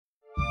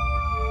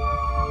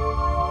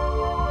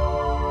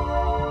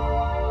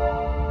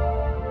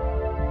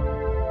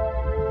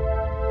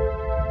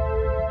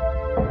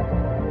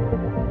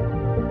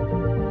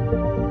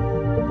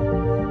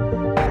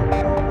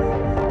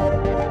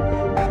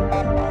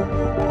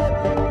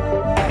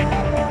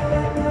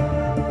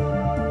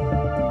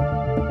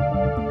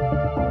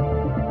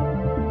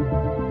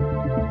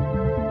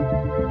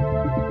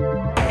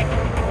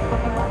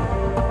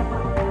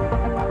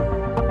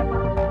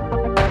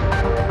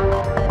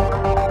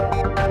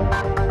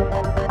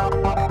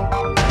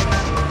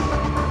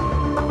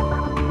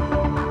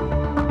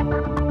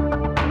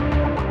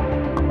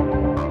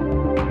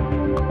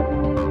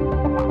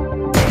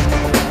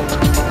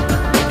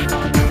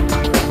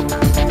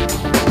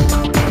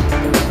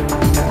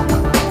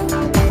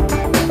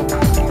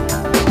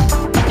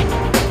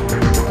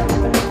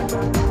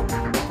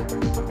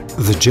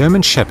The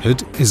German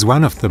Shepherd is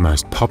one of the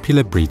most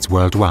popular breeds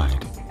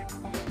worldwide.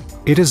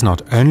 It is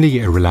not only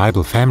a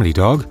reliable family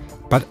dog,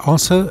 but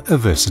also a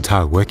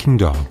versatile working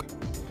dog.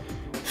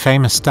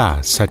 Famous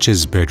stars such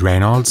as Burt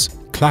Reynolds,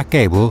 Clark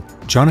Gable,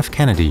 John F.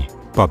 Kennedy,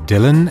 Bob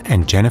Dylan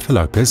and Jennifer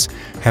Lopez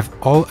have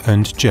all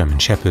owned German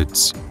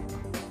Shepherds.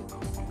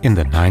 In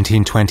the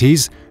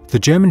 1920s, the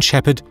German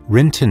Shepherd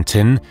Rin Tin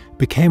Tin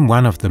became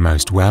one of the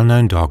most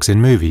well-known dogs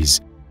in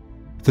movies.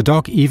 The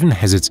dog even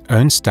has its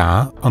own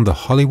star on the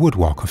Hollywood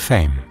Walk of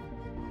Fame.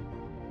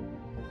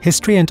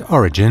 History and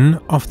origin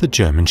of the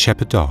German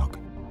Shepherd dog.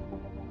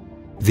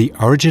 The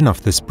origin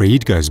of this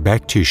breed goes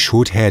back to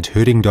short-haired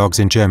herding dogs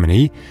in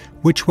Germany,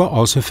 which were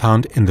also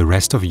found in the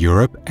rest of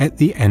Europe at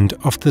the end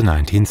of the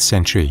 19th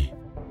century.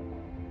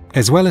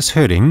 As well as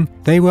herding,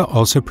 they were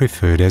also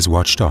preferred as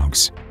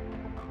watchdogs.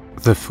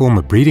 The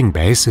former breeding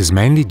base is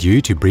mainly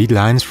due to breed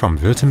lines from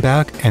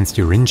Württemberg and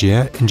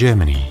Thuringia in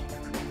Germany.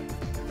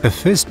 A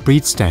first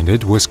breed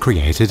standard was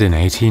created in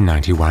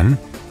 1891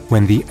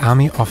 when the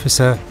army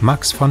officer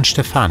Max von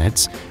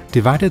Stephanitz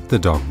divided the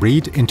dog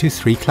breed into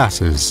three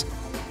classes: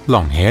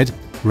 long-haired,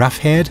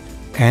 rough-haired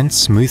and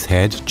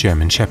smooth-haired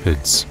German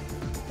Shepherds.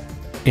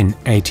 In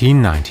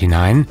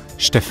 1899,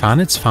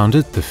 Stephanitz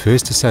founded the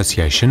first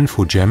association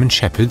for German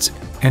Shepherds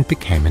and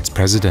became its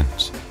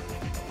president.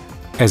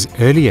 As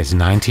early as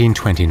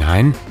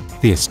 1929,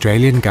 the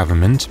Australian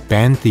government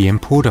banned the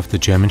import of the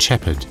German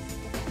Shepherd.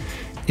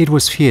 It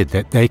was feared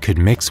that they could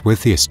mix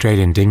with the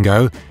Australian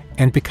dingo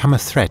and become a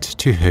threat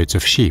to herds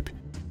of sheep.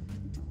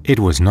 It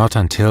was not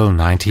until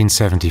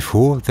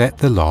 1974 that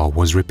the law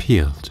was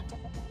repealed.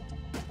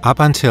 Up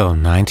until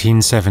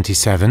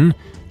 1977,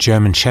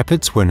 German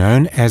Shepherds were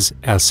known as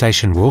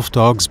Alsatian wolf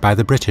dogs by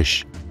the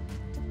British.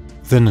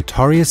 The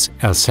notorious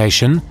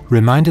Alsatian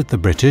reminded the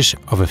British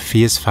of a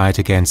fierce fight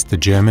against the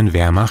German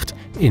Wehrmacht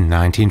in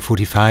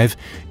 1945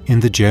 in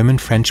the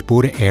German-French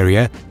border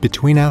area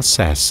between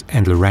Alsace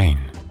and Lorraine.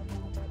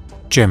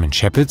 German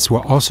Shepherds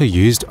were also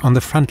used on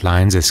the front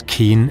lines as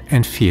keen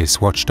and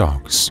fierce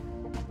watchdogs.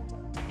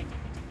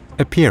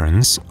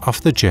 Appearance of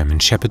the German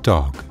Shepherd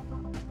dog.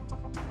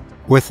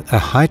 With a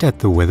height at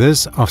the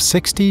withers of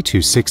 60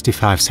 to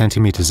 65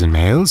 centimeters in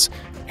males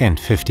and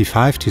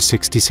 55 to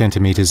 60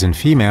 centimeters in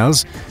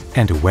females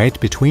and a weight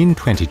between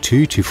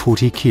 22 to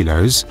 40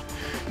 kilos,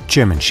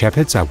 German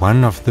Shepherds are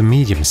one of the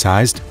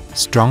medium-sized,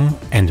 strong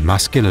and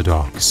muscular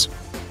dogs.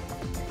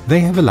 They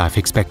have a life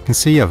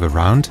expectancy of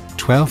around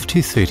 12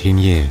 to 13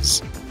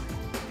 years.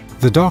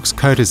 The dog's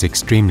coat is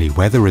extremely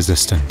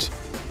weather-resistant.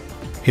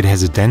 It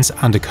has a dense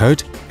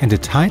undercoat and a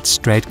tight,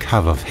 straight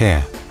cover of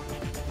hair.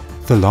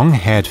 The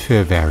long-haired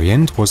fur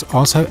variant was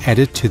also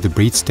added to the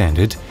breed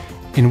standard,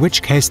 in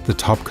which case the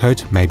top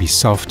coat may be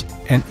soft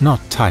and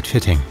not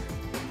tight-fitting.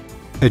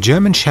 A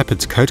German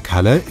Shepherd's coat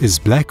color is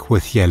black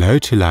with yellow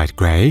to light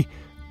gray,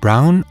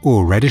 brown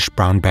or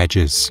reddish-brown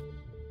badges.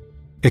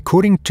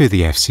 According to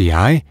the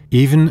FCI,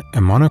 even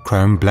a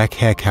monochrome black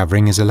hair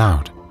covering is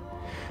allowed.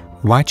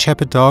 White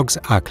Shepherd dogs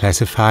are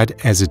classified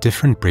as a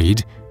different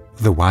breed,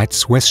 the White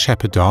Swiss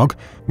Shepherd dog,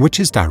 which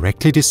is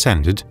directly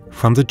descended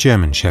from the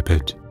German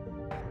Shepherd.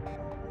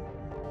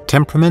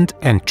 Temperament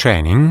and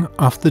training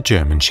of the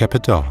German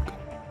Shepherd dog.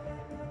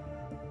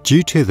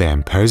 Due to their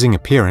imposing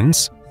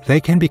appearance, they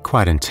can be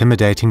quite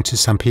intimidating to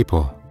some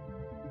people.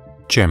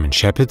 German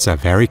Shepherds are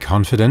very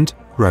confident,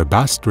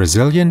 robust,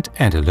 resilient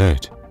and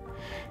alert.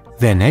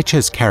 Their nature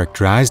is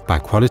characterized by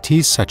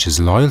qualities such as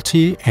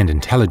loyalty and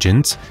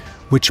intelligence,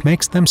 which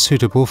makes them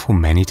suitable for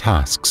many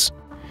tasks.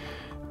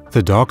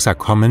 The dogs are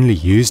commonly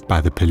used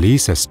by the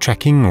police as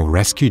tracking or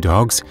rescue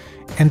dogs,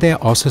 and they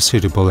are also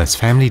suitable as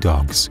family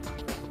dogs.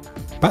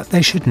 But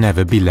they should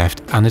never be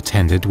left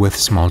unattended with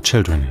small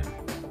children.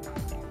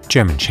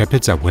 German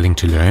Shepherds are willing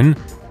to learn,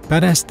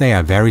 but as they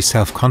are very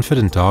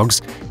self-confident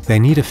dogs, they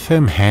need a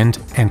firm hand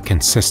and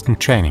consistent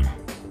training.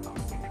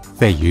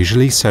 They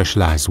usually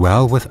socialize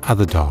well with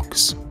other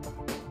dogs.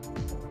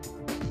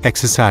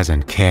 Exercise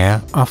and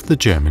care of the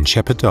German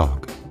Shepherd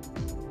dog.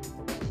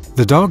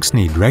 The dogs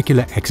need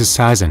regular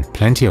exercise and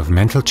plenty of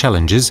mental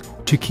challenges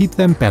to keep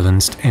them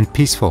balanced and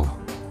peaceful.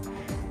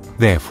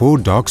 Therefore,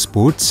 dog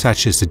sports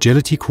such as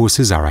agility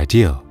courses are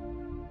ideal.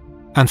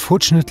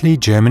 Unfortunately,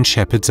 German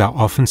Shepherds are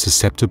often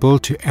susceptible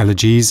to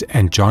allergies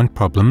and joint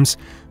problems,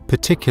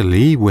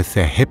 particularly with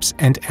their hips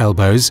and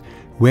elbows,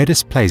 where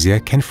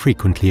dysplasia can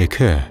frequently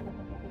occur.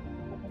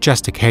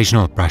 Just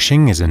occasional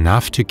brushing is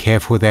enough to care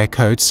for their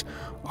coats,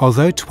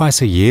 although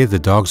twice a year the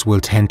dogs will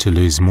tend to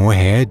lose more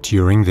hair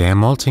during their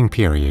molting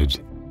period.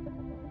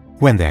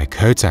 When their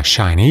coats are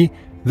shiny,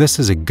 this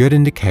is a good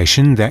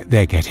indication that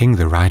they're getting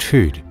the right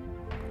food.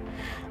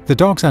 The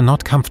dogs are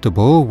not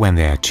comfortable when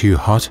they are too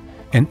hot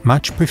and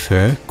much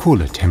prefer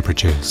cooler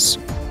temperatures.